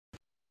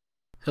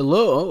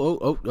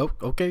Hello.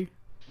 Okay.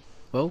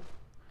 Well,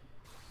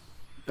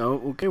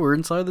 okay. We're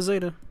inside the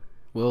Zeta.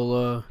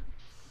 Well,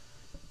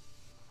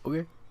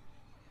 okay.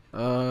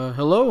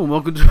 Hello and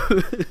welcome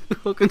to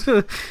welcome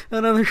to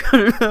another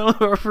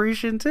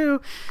operation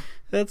too.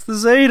 That's the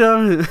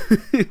Zeta.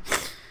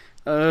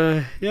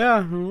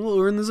 Yeah, well,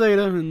 we're in the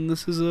Zeta, and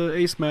this is a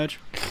ace match.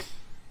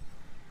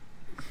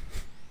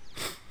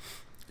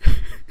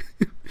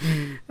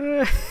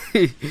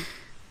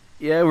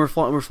 Yeah,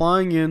 we're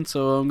flying in,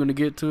 so I'm gonna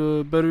get to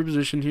a better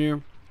position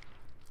here.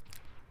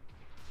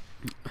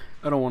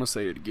 I don't want to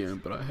say it again,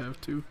 but I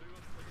have to.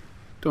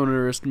 Don't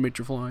underestimate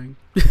your flying.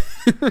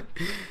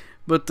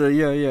 But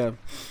yeah.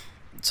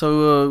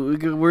 So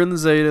we're in the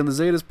Zeta, and the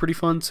Zeta's pretty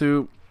fun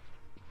too.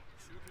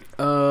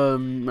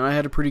 I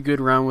had a pretty good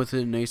round with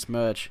it in Ace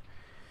match,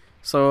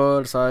 so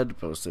I decided to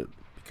post it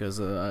because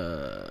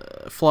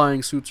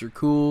flying suits are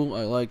cool.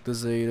 I like the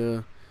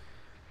Zeta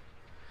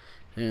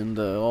and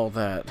all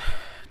that.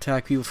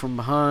 Attack people from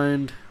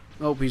behind.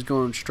 Oh, he's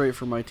going straight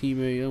for my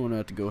teammate. I'm gonna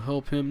have to go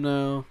help him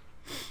now.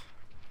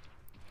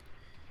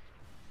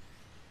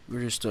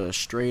 We're just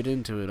straight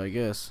into it, I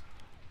guess.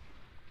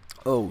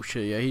 Oh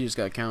shit, yeah, he just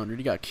got countered.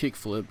 He got kick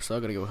flipped, so I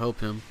gotta go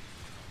help him.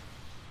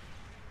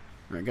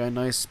 Alright, got a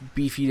nice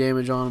beefy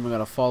damage on him. I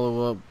gotta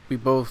follow up. We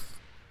both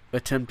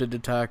attempted to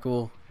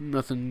tackle.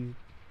 Nothing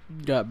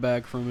got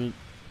back from it.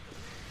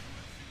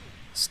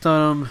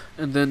 Stun him,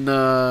 and then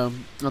I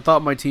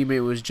thought my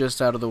teammate was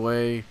just out of the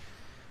way.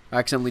 I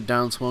accidentally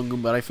downswung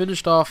him, but I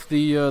finished off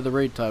the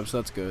raid type,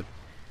 so that's good.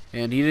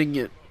 And he didn't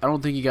get. I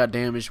don't think he got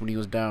damaged when he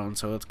was down,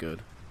 so that's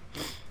good.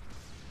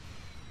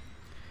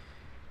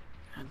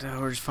 And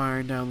we're just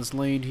firing down this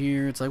lane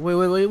here. It's like, wait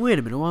a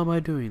minute. Why am I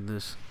doing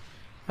this?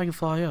 I can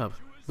fly up.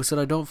 Who said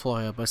I don't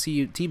fly up? I see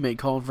your teammate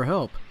calling for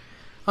help.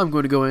 I'm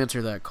going to go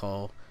answer that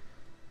call.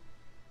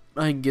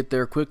 I can get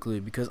there quickly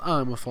because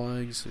I'm a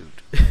flying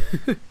suit.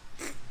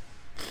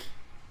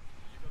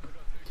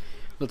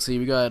 Let's see,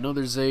 we got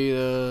another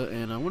Zeta,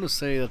 and I want to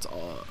say that's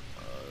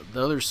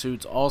the other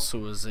suit's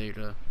also a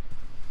Zeta.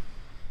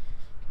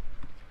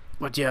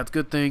 But yeah, it's a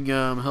good thing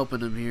I'm helping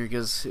him here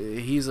because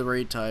he's a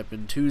raid type,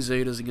 and two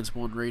Zetas against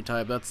one raid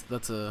type.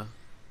 That's a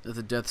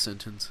death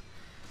sentence.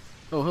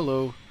 Oh,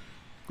 hello.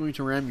 I'm going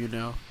to ram you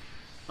now.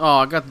 Oh,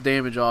 I got the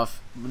damage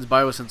off. His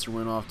biosensor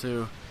went off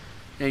too,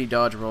 and he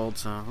dodge rolled.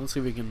 So let's see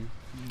if we can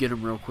get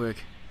him real quick.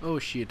 Oh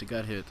shit, it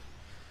got hit.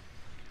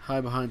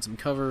 Hide behind some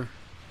cover.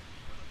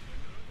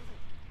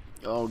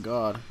 Oh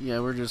god, yeah,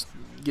 we're just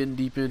getting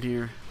deep in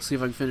here. See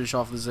if I can finish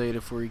off the Zeta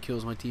before he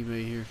kills my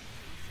teammate here.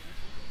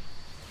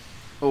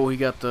 Oh, he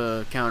got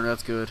the counter,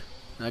 that's good.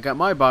 I got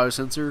my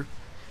biosensor,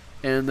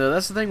 and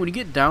that's the thing, when you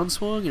get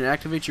downswung and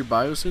activate your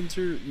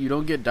biosensor, you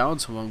don't get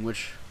downswung,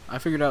 which I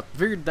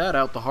figured that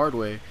out the hard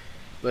way.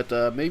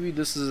 But maybe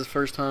this is his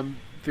first time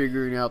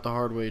figuring out the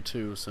hard way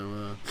too,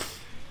 so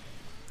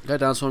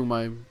got downswung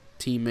my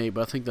teammate,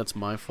 but I think that's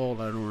my fault,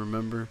 I don't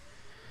remember.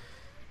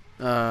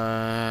 We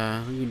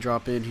can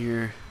drop in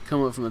here,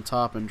 come up from the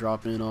top and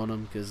drop in on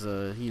them because,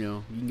 you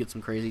know, you can get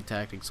some crazy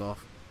tactics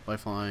off by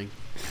flying.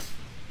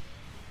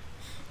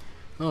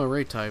 Oh,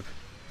 raid type.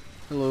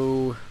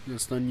 Hello, I'm gonna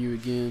stun you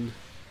again.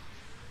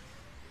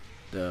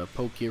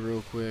 Poke you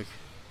real quick.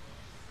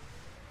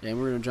 And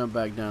we're gonna jump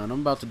back down. I'm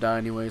about to die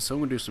anyway, so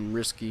I'm gonna do some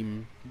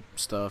risky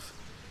stuff.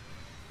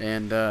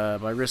 And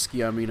by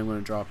risky, I mean I'm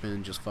gonna drop in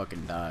and just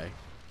fucking die.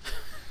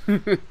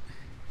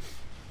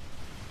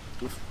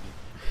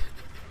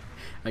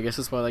 I guess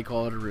that's why they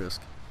call it a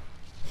risk.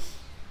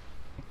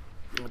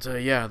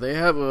 But yeah, they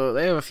have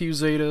a few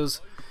Zetas,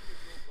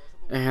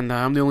 and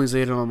I'm the only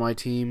Zeta on my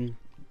team.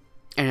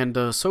 And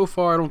so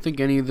far, I don't think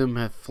any of them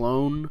have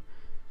flown.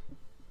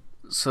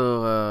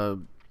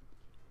 So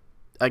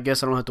I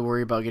guess I don't have to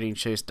worry about getting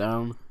chased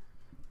down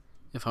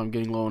if I'm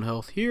getting low on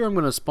health. Here, I'm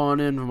gonna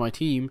spawn in for my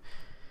team,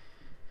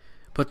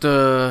 but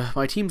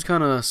my team's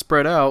kind of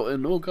spread out.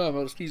 And oh god, I'm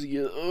about to sneeze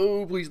again.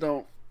 Oh, please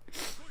don't.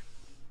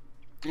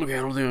 Okay,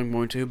 I don't think I'm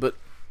going to, but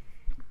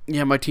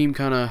yeah, my team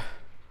kind of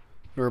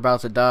were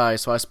about to die,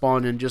 so I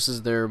spawned in just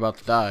as they're about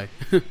to die.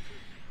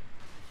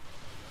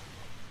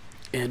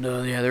 And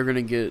yeah, they're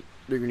gonna get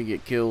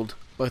killed.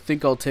 But I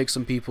think I'll take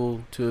some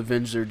people to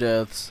avenge their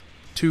deaths.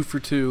 2 for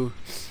 2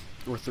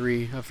 or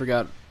 3. I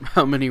forgot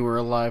how many were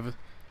alive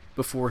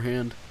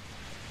beforehand.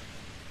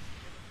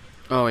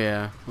 Oh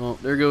yeah. Well,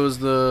 there goes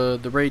the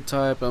raid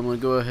type. I'm gonna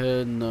go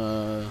ahead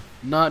and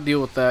not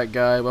deal with that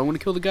guy, but I'm gonna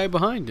kill the guy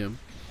behind him.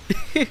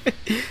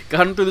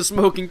 Got him through the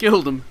smoke and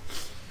killed him.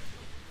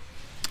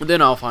 Then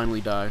I'll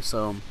finally die.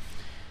 So,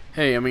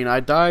 hey, I mean,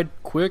 I died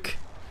quick,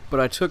 but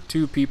I took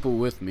 2 people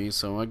with me.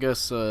 So I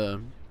guess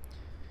 1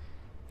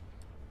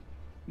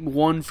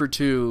 for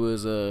 2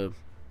 is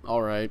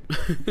all right.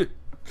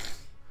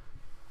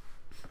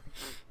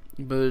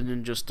 But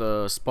then just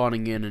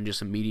spawning in and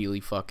just immediately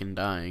fucking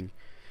dying,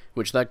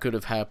 which that could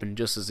have happened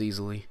just as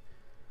easily.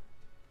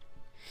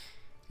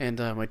 And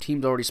my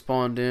team's already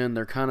spawned in.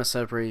 They're kind of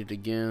separated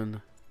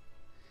again.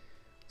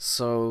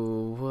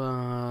 So,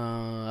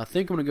 I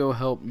think I'm going to go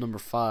help number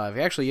 5.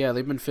 Actually, yeah,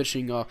 they've been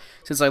fishing off.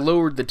 Since I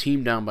lowered the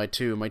team down by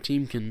 2, my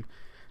team can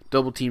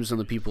double team some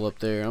of the people up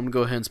there. I'm gonna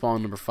go ahead and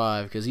spawn number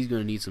 5 because he's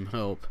gonna need some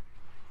help.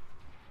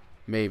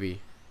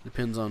 Maybe.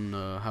 Depends on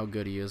how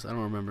good he is. I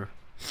don't remember.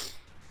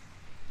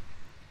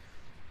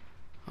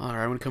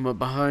 Alright, I'm gonna come up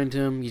behind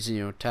him, using,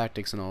 you know,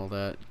 tactics and all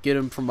that. Get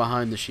him from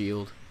behind the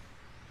shield.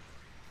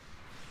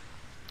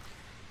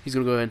 He's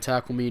gonna go ahead and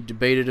tackle me,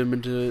 debated him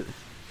into...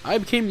 I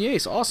became the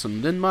ace,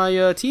 awesome. Then my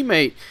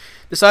teammate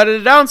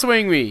decided to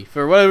downswing me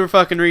for whatever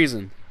fucking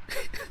reason.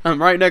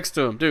 I'm right next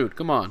to him. Dude,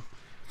 come on.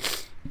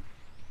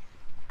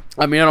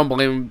 I mean, I don't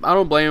blame him. I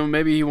don't blame him.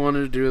 Maybe he wanted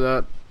to do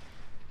that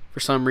for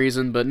some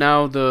reason, but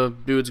now the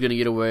dude's gonna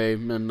get away,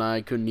 and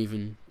I couldn't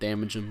even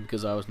damage him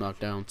because I was knocked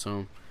down,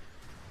 so...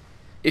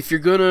 If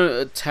you're gonna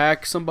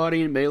attack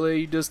somebody in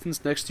melee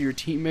distance next to your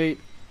teammate,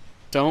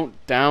 don't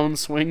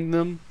downswing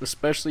them,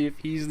 especially if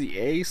he's the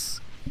ace.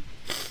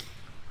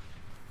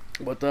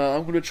 But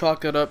I'm gonna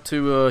chalk that up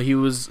to it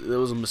was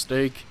a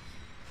mistake.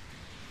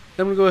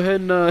 I'm gonna go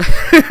ahead and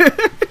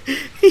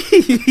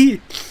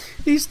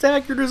he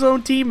staggered his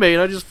own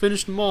teammate. I just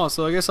finished him off,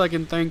 so I guess I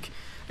can thank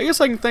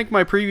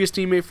my previous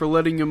teammate for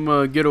letting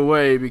him get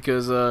away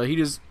because he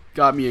just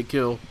got me a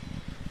kill.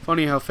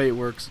 Funny how fate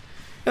works.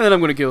 And then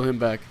I'm gonna kill him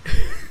back.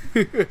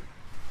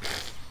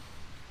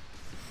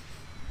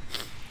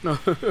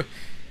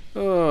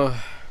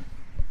 Oh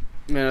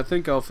man, I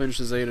think I'll finish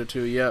the Zeta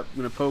too. Yep, I'm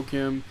gonna poke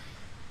him.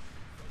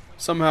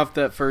 Somehow if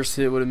that first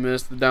hit would have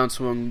missed, the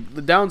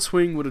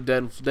downswing would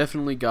have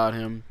definitely got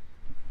him.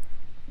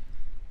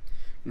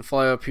 I'm gonna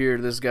fly up here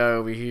to this guy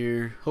over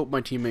here. Hope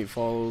my teammate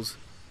follows.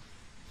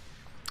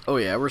 Oh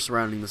yeah, we're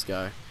surrounding this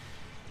guy.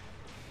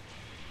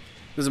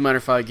 Doesn't matter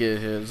if I get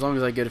hit, as long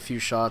as I get a few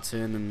shots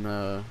in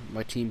and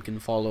my team can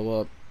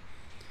follow up.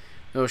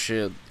 Oh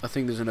shit, I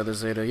think there's another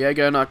Zeta. Yeah, I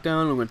got knocked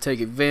down. I'm going to take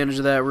advantage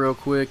of that real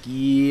quick.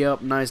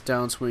 Yep, nice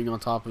downswing on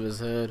top of his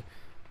head.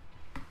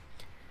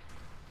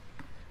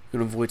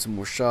 Gonna avoid some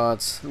more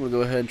shots. I'm going to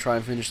go ahead and try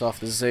and finish off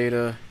the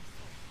Zeta.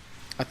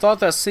 I thought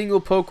that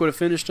single poke would have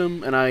finished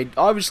him, and I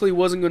obviously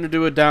wasn't going to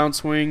do a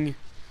downswing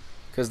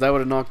because that would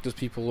have knocked those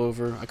people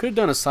over. I could have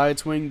done a side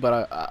swing,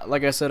 but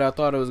like I said, I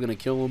thought I was going to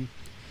kill him.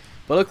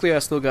 But luckily I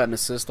still got an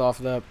assist off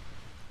of that.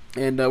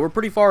 And we're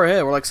pretty far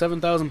ahead. We're like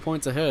 7,000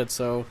 points ahead,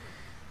 so...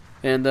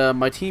 And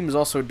my team is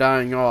also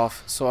dying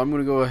off, so I'm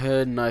going to go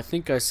ahead and I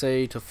think I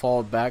say to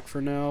fall back for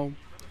now.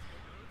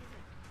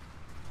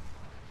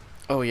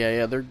 Oh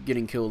yeah, they're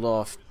getting killed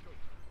off.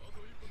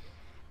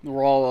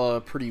 We're all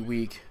pretty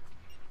weak.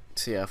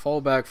 So yeah,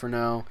 fall back for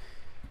now.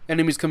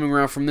 Enemies coming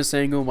around from this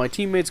angle. My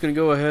teammate's going to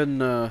go ahead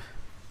and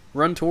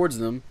run towards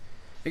them.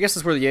 I guess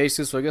that's where the ace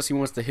is, so I guess he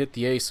wants to hit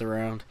the ace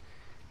around.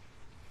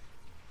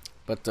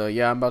 But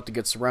yeah, I'm about to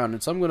get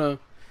surrounded, so I'm going to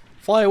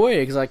fly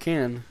away because I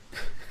can.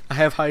 I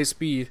have high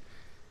speed.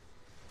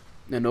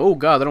 And oh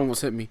god, that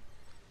almost hit me.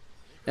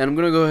 And I'm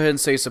going to go ahead and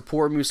say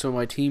support me so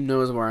my team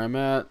knows where I'm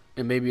at.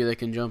 And maybe they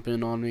can jump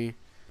in on me.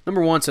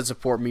 Number 1 said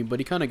support me, but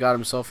he kind of got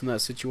himself in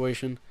that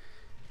situation.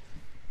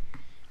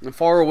 I'm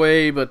far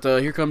away, but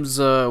here comes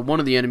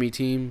one of the enemy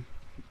team.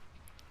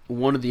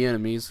 One of the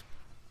enemies.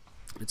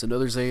 It's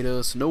another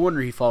Zeta, so no wonder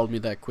he followed me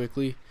that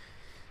quickly.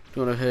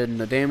 Going ahead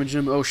and damage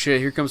him. Oh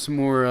shit, here comes some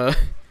more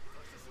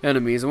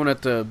enemies. I'm going to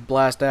have to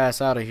blast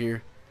ass out of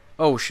here.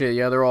 Oh shit,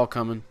 yeah, they're all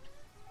coming.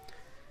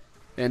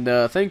 And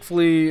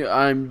thankfully,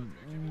 I'm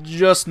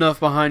just enough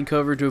behind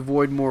cover to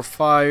avoid more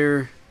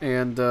fire.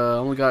 And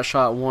only got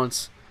shot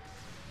once.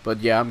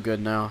 But yeah, I'm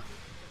good now.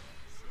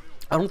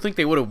 I don't think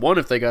they would have won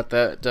if they got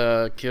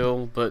that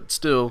kill. But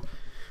still,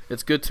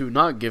 it's good to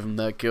not give them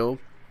that kill.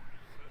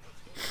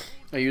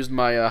 I used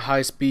my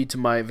high speed to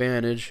my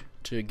advantage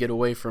to get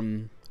away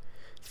from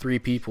 3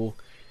 people.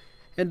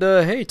 And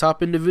hey,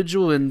 top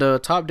individual and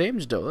top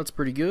damage though. That's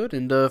pretty good.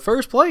 And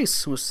first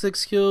place with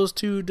 6 kills,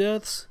 2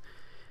 deaths.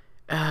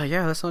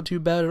 Yeah, that's not too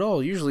bad at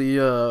all. Usually,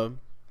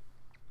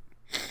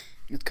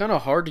 it's kind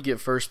of hard to get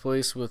first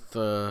place with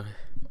the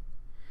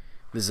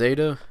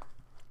Zeta.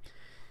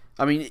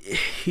 I mean,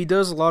 he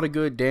does a lot of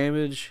good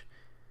damage,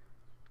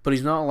 but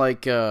he's not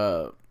like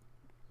a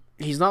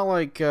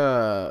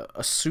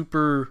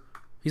super.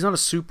 He's not a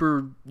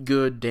super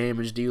good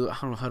damage dealer. I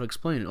don't know how to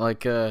explain it.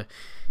 Like,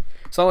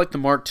 it's not like the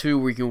Mark II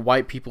where you can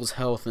wipe people's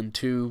health in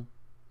two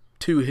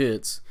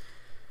hits.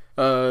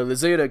 The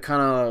Zeta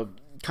kind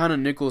of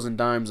nickels and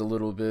dimes a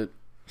little bit,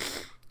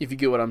 if you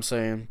get what I'm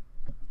saying.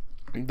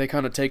 They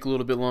kind of take a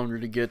little bit longer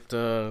to get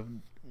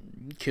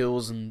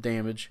kills and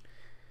damage.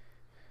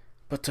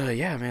 But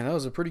yeah, man, that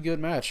was a pretty good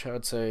match,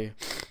 I'd say.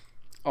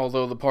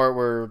 Although the part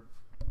where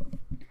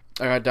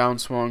I got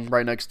downswung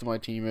right next to my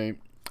teammate.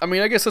 I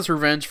mean, I guess that's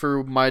revenge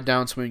for my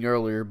downswing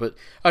earlier, but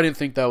I didn't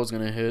think that was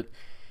going to hit.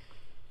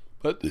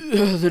 But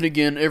then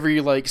again,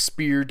 every like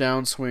spear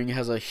downswing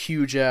has a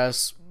huge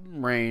ass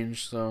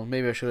range, so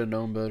maybe I should have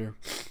known better.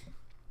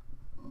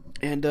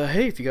 And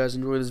hey, if you guys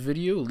enjoyed this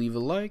video, leave a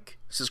like,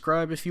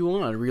 subscribe if you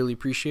want, I'd really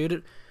appreciate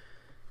it.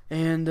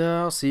 And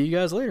I'll see you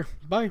guys later.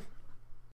 Bye.